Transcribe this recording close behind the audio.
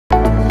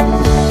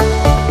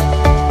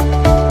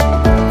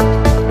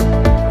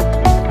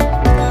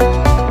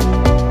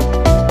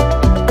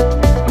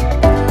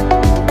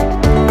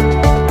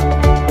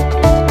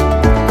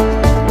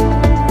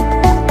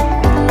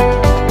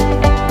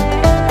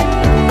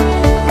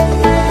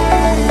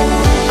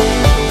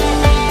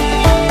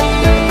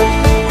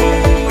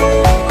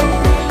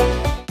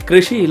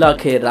ಕೃಷಿ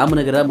ಇಲಾಖೆ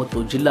ರಾಮನಗರ ಮತ್ತು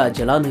ಜಿಲ್ಲಾ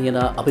ಜಲಾನಯನ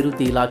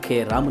ಅಭಿವೃದ್ಧಿ ಇಲಾಖೆ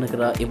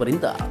ರಾಮನಗರ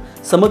ಇವರಿಂದ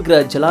ಸಮಗ್ರ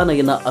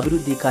ಜಲಾನಯನ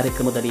ಅಭಿವೃದ್ಧಿ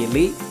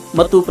ಕಾರ್ಯಕ್ರಮದಡಿಯಲ್ಲಿ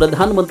ಮತ್ತು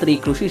ಪ್ರಧಾನಮಂತ್ರಿ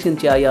ಕೃಷಿ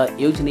ಸಿಂಚಾಯಿ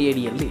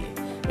ಯೋಜನೆಯಡಿಯಲ್ಲಿ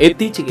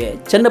ಇತ್ತೀಚೆಗೆ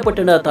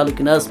ಚನ್ನಪಟ್ಟಣ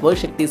ತಾಲೂಕಿನ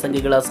ಸ್ವಶಕ್ತಿ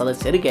ಸಂಘಗಳ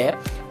ಸದಸ್ಯರಿಗೆ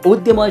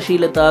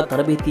ಉದ್ಯಮಶೀಲತಾ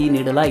ತರಬೇತಿ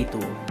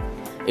ನೀಡಲಾಯಿತು.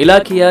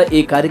 ಇಲಾಖೆಯ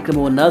ಈ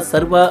ಕಾರ್ಯಕ್ರಮವನ್ನು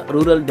ಸರ್ವ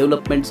ರೂರಲ್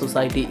ಡೆವಲಪ್ಮೆಂಟ್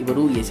ಸೊಸೈಟಿ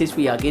ಇವರು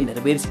ಯಶಸ್ವಿಯಾಗಿ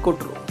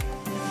ನೆರವೇರಿಸಿಕೊಟ್ಟರು.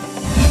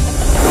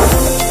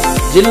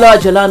 ಜಿಲ್ಲಾ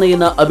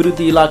ಜಲಾನಯನ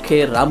ಅಭಿವೃದ್ಧಿ ಇಲಾಖೆ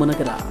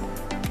ರಾಮನಗರ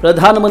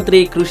ಪ್ರಧಾನಮಂತ್ರಿ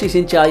ಕೃಷಿ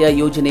ಸಿಂಚಾಯಿ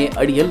ಯೋಜನೆ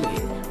ಅಡಿಯಲ್ಲಿ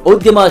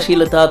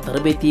ಉದ್ಯಮಶೀಲತಾ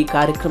ತರಬೇತಿ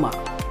ಕಾರ್ಯಕ್ರಮ.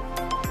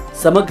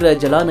 ಸಮಗ್ರ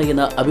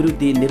ಜಲಾನಯನ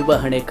ಅಭಿವೃದ್ಧಿ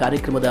ನಿರ್ವಹಣೆ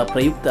ಕಾರ್ಯಕ್ರಮದ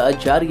ಪ್ರಯುಕ್ತ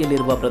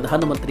ಜಾರಿಯಲ್ಲಿರುವ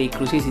ಪ್ರಧಾನಮಂತ್ರಿ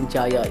ಕೃಷಿ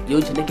ಸಿಂಚಾಯಿ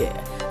ಯೋಜನೆಗೆ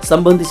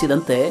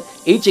ಸಂಬಂಧಿಸಿದಂತೆ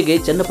ಈಚೆಗೆ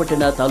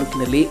ಚನ್ನಪಟ್ಟಣ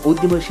ತಾಲೂಕಿನಲ್ಲಿ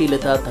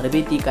ಉದ್ಯಮಶೀಲತಾ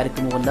ತರಬೇತಿ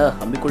ಕಾರ್ಯಕ್ರಮವನ್ನು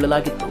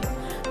ಹಮ್ಮಿಕೊಳ್ಳಲಾಗಿತ್ತು.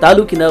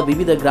 ತಾಲೂಕಿನ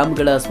ವಿವಿಧ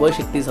ಗ್ರಾಮಗಳ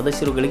ಸ್ವಶಕ್ತಿ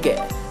ಸದಸ್ಯರುಗಳಿಗೆ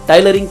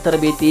ಟೈಲರಿಂಗ್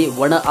ತರಬೇತಿ,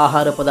 ಒಣ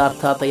ಆಹಾರ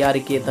ಪದಾರ್ಥ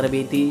ತಯಾರಿಕೆ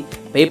ತರಬೇತಿ,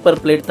 ಪೇಪರ್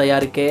ಪ್ಲೇಟ್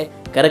ತಯಾರಿಕೆ,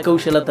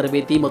 ಕರಕೌಶಲ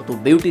ತರಬೇತಿ ಮತ್ತು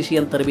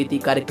ಬ್ಯೂಟಿಷಿಯನ್ ತರಬೇತಿ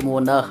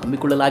ಕಾರ್ಯಕ್ರಮವನ್ನು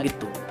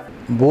ಹಮ್ಮಿಕೊಳ್ಳಲಾಗಿತ್ತು.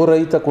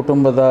 ಭೂರಹಿತ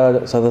ಕುಟುಂಬದ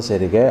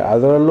ಸದಸ್ಯರಿಗೆ,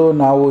 ಅದರಲ್ಲೂ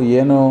ನಾವು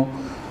ಏನು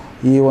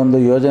ಈ ಒಂದು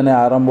ಯೋಜನೆ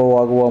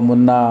ಆರಂಭವಾಗುವ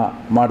ಮುನ್ನ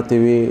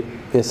ಮಾಡ್ತೀವಿ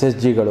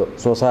SSGಗಳು,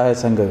 ಸ್ವಸಹಾಯ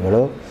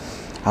ಸಂಘಗಳು,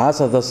 ಆ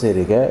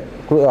ಸದಸ್ಯರಿಗೆ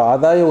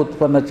ಆದಾಯ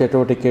ಉತ್ಪನ್ನ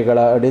ಚಟುವಟಿಕೆಗಳ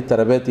ಅಡಿ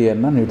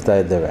ತರಬೇತಿಯನ್ನು ನೀಡ್ತಾ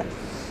ಇದ್ದೇವೆ.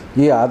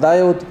 ಈ ಆದಾಯ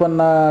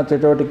ಉತ್ಪನ್ನ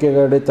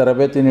ಚಟುವಟಿಕೆಗಳಡಿ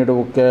ತರಬೇತಿ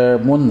ನೀಡುವುದಕ್ಕೆ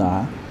ಮುನ್ನ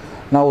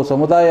ನಾವು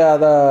ಸಮುದಾಯ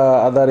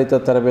ಆಧಾರಿತ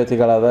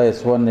ತರಬೇತಿಗಳಾದ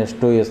S1,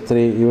 S2,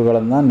 S3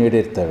 ಇವುಗಳನ್ನು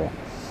ನೀಡಿರ್ತೇವೆ.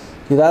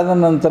 ಇದಾದ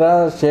ನಂತರ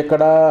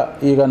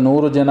ಈಗ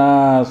 100 ಜನ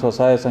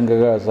ಸ್ವಸಹಾಯ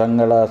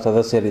ಸಂಘಗಳ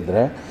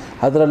ಸದಸ್ಯರಿದ್ದರೆ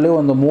ಅದರಲ್ಲಿ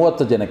ಒಂದು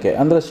 30 ಜನಕ್ಕೆ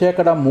ಅಂದರೆ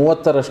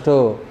 30%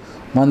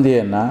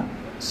 ಮಂದಿಯನ್ನು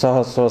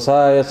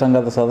ಸ್ವಸಹಾಯ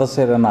ಸಂಘದ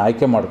ಸದಸ್ಯರನ್ನು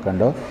ಆಯ್ಕೆ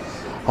ಮಾಡಿಕೊಂಡು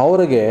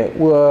ಅವರಿಗೆ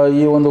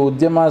ಈ ಒಂದು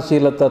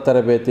ಉದ್ಯಮಶೀಲತಾ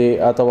ತರಬೇತಿ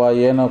ಅಥವಾ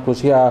ಏನು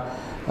ಕೃಷಿಯ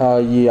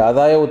ಈ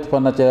ಆದಾಯ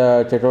ಉತ್ಪನ್ನ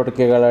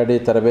ಚಟುವಟಿಕೆಗಳಡಿ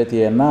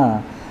ತರಬೇತಿಯನ್ನು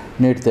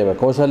ನೀಡ್ತೇವೆ.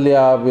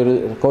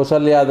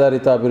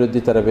 ಕೌಶಲ್ಯಾಧಾರಿತ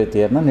ಅಭಿವೃದ್ಧಿ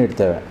ತರಬೇತಿಯನ್ನು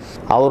ನೀಡ್ತೇವೆ.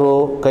 ಅವರು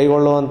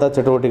ಕೈಗೊಳ್ಳುವಂಥ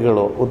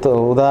ಚಟುವಟಿಕೆಗಳು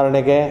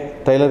ಉದಾಹರಣೆಗೆ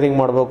ಟೈಲರಿಂಗ್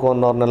ಮಾಡಬೇಕು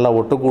ಅನ್ನೋರನ್ನೆಲ್ಲ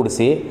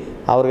ಒಟ್ಟುಗೂಡಿಸಿ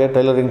ಅವರಿಗೆ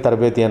ಟೈಲರಿಂಗ್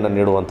ತರಬೇತಿಯನ್ನು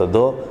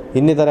ನೀಡುವಂಥದ್ದು,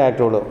 ಇನ್ನಿತರ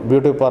ಆ್ಯಕ್ಟಿವ್ಗಳು,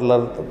 ಬ್ಯೂಟಿ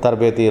ಪಾರ್ಲರ್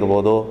ತರಬೇತಿ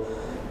ಇರ್ಬೋದು,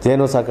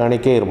 ಜೇನು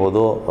ಸಾಕಾಣಿಕೆ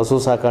ಇರ್ಬೋದು, ಹಸು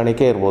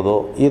ಸಾಕಾಣಿಕೆ ಇರ್ಬೋದು,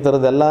 ಈ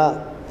ಥರದ್ದೆಲ್ಲ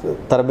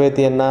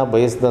ತರಬೇತಿಯನ್ನು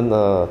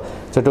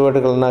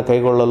ಚಟುವಟಿಕೆಗಳನ್ನು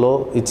ಕೈಗೊಳ್ಳಲು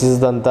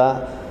ಇಚ್ಛಿಸಿದಂಥ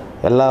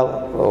ಎಲ್ಲ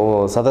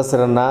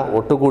ಸದಸ್ಯರನ್ನು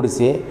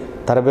ಒಟ್ಟುಗೂಡಿಸಿ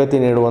ತರಬೇತಿ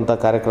ನೀಡುವಂಥ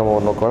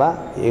ಕಾರ್ಯಕ್ರಮವನ್ನು ಕೂಡ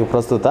ಈ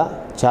ಪ್ರಸ್ತುತ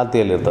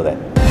ಚಾಲ್ತಿಯಲ್ಲಿರ್ತದೆ.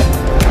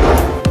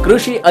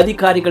 ಕೃಷಿ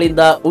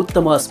ಅಧಿಕಾರಿಗಳಿಂದ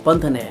ಉತ್ತಮ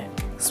ಸ್ಪಂದನೆ,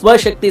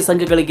 ಸ್ವಶಕ್ತಿ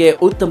ಸಂಘಗಳಿಗೆ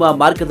ಉತ್ತಮ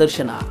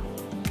ಮಾರ್ಗದರ್ಶನ.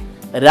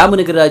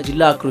 ರಾಮನಗರ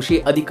ಜಿಲ್ಲಾ ಕೃಷಿ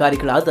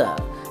ಅಧಿಕಾರಿಗಳಾದ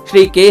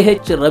ಶ್ರೀ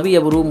KH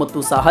ರವಿಯವರು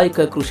ಮತ್ತು ಸಹಾಯಕ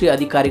ಕೃಷಿ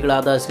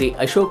ಅಧಿಕಾರಿಗಳಾದ ಶ್ರೀ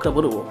ಅಶೋಕ್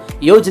ರವರು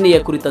ಯೋಜನೆಯ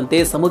ಕುರಿತಂತೆ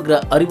ಸಮಗ್ರ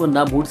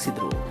ಅರಿವನ್ನು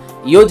ಮೂಡಿಸಿದರು.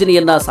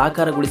 ಯೋಜನೆಯನ್ನ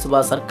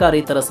ಸಾಕಾರಗೊಳಿಸುವ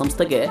ಸರ್ಕಾರೇತರ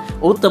ಸಂಸ್ಥೆಗೆ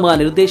ಉತ್ತಮ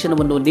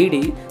ನಿರ್ದೇಶನವನ್ನು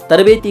ನೀಡಿ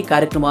ತರಬೇತಿ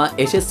ಕಾರ್ಯಕ್ರಮ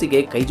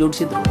ಯಶಸ್ಸಿಗೆ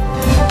ಕೈಜೋಡಿಸಿದರು.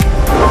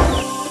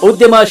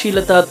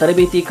 ಉದ್ಯಮಶೀಲತಾ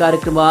ತರಬೇತಿ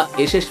ಕಾರ್ಯಕ್ರಮ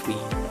ಯಶಸ್ವಿ,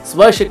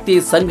 ಸ್ವಶಕ್ತಿ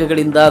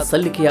ಸಂಘಗಳಿಂದ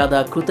ಸಲ್ಲಿಕೆಯಾದ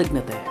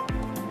ಕೃತಜ್ಞತೆ.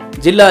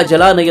 ಜಿಲ್ಲಾ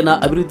ಜಲಾನಯನ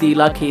ಅಭಿವೃದ್ಧಿ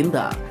ಇಲಾಖೆಯಿಂದ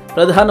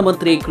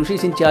ಪ್ರಧಾನಮಂತ್ರಿ ಕೃಷಿ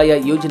ಸಿಂಚಾಯಿ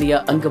ಯೋಜನೆಯ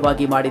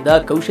ಅಂಗವಾಗಿ ಮಾಡಿದ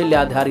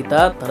ಕೌಶಲ್ಯಾಧಾರಿತ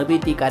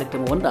ತರಬೇತಿ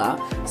ಕಾರ್ಯಕ್ರಮವನ್ನು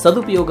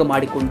ಸದುಪಯೋಗ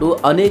ಮಾಡಿಕೊಂಡು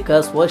ಅನೇಕ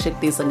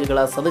ಸ್ವಶಕ್ತಿ ಸಂಘಗಳ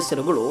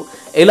ಸದಸ್ಯರುಗಳು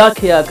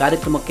ಇಲಾಖೆಯ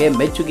ಕಾರ್ಯಕ್ರಮಕ್ಕೆ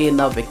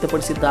ಮೆಚ್ಚುಗೆಯನ್ನ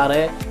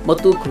ವ್ಯಕ್ತಪಡಿಸಿದ್ದಾರೆ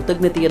ಮತ್ತು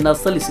ಕೃತಜ್ಞತೆಯನ್ನ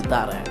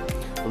ಸಲ್ಲಿಸಿದ್ದಾರೆ.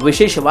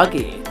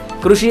 ವಿಶೇಷವಾಗಿ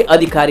ಕೃಷಿ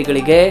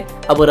ಅಧಿಕಾರಿಗಳಿಗೆ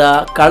ಅವರ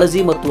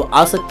ಕಾಳಜಿ ಮತ್ತು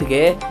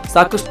ಆಸಕ್ತಿಗೆ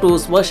ಸಾಕಷ್ಟು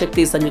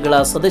ಸ್ವಶಕ್ತಿ ಸಂಘಗಳ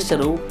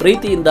ಸದಸ್ಯರು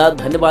ಪ್ರೀತಿಯಿಂದ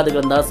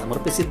ಧನ್ಯವಾದಗಳನ್ನು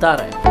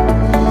ಸಮರ್ಪಿಸಿದ್ದಾರೆ.